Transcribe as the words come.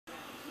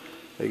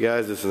Hey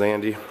guys, this is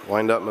Andy,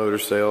 Wind Up Motor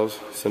Sales,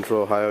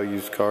 Central Ohio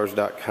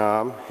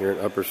UsedCars.com here in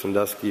Upper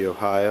Sandusky,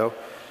 Ohio.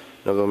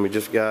 Another one we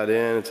just got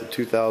in. It's a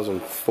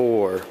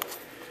 2004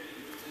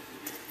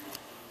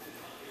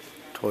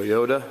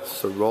 Toyota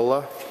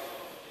Corolla.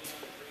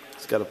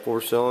 It's got a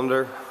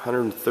 4-cylinder,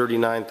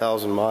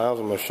 139,000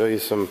 miles. I'm going to show you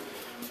some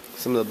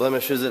of the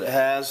blemishes it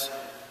has.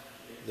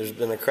 There's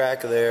been a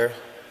crack there.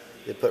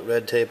 They put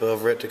red tape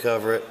over it to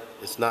cover it.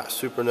 It's not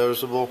super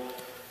noticeable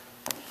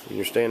when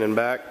you're standing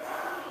back,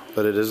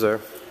 but it is there.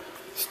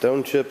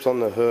 Stone chips on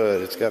the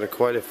hood. It's got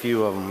quite a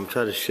few of them. I'll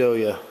try to show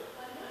you.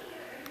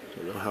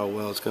 Don't know how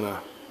well it's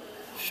gonna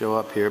show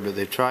up here, but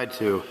they tried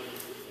to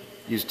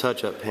use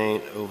touch-up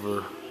paint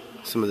over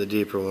some of the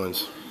deeper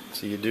ones.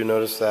 So you do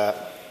notice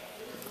that.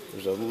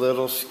 There's a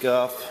little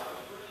scuff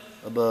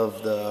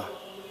above the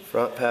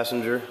front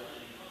passenger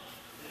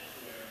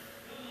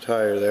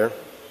tire there.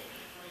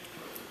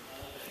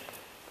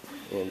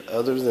 And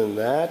other than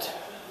that,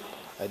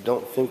 I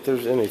don't think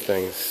there's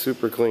anything. It's a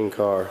super clean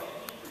car.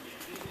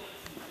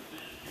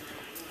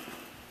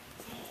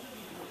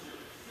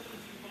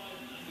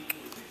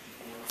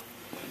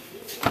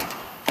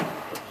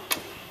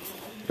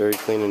 Very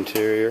clean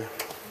interior.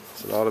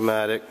 It's an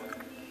automatic.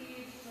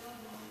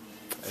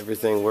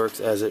 Everything works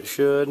as it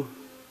should.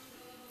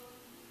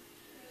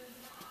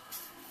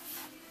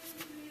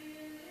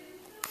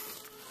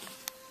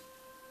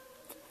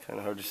 Kind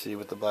of hard to see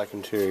with the black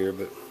interior,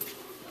 but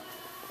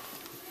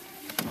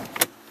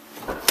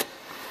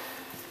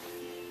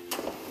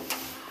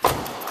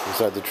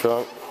inside the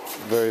trunk,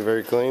 very,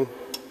 very clean.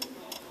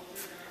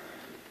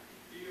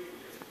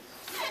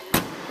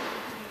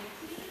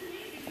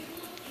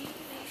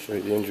 Show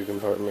you the engine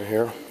compartment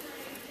here.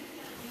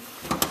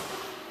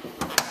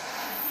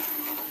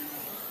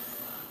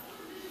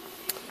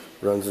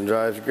 Runs and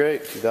drives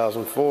great.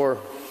 2004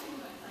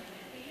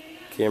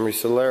 Camry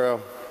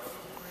Solero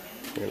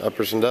in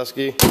Upper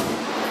Sandusky.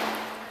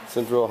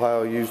 Central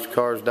Ohio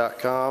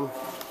UsedCars.com.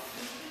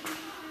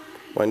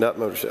 Wind Up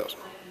Motor Sales.